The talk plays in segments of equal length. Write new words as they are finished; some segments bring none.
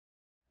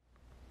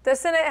The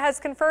Senate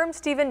has confirmed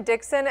Stephen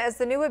Dickson as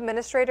the new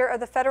administrator of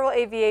the Federal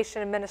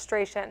Aviation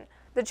Administration.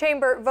 The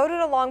chamber voted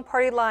along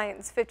party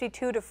lines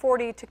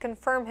 52-40 to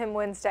confirm him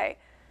Wednesday.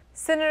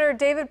 Senator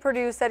David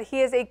Perdue said he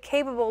is a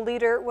capable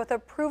leader with a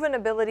proven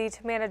ability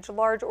to manage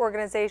large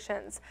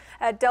organizations.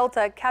 At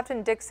Delta,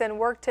 Captain Dickson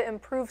worked to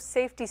improve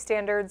safety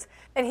standards,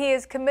 and he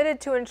is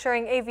committed to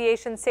ensuring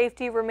aviation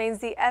safety remains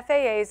the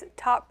FAA's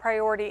top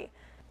priority.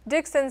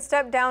 Dickson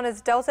stepped down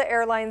as Delta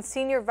Airlines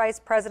Senior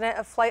Vice President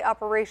of Flight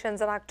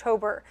Operations in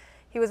October.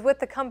 He was with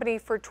the company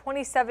for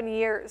 27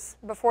 years.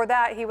 Before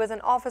that, he was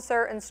an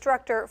officer,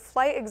 instructor,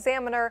 flight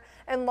examiner,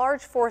 and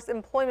large force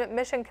employment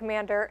mission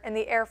commander in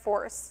the Air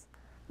Force.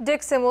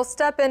 Dickson will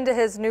step into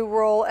his new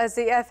role as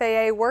the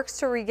FAA works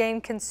to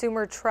regain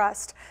consumer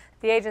trust.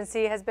 The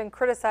agency has been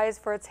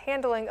criticized for its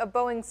handling of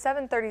Boeing's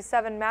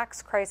 737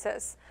 MAX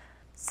crisis.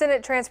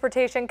 Senate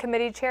Transportation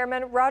Committee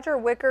Chairman Roger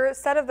Wicker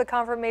said of the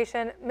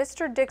confirmation,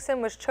 Mr.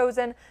 Dickson was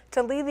chosen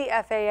to lead the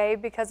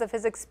FAA because of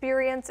his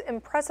experience,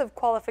 impressive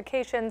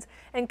qualifications,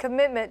 and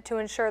commitment to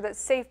ensure that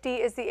safety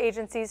is the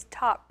agency's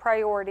top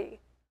priority.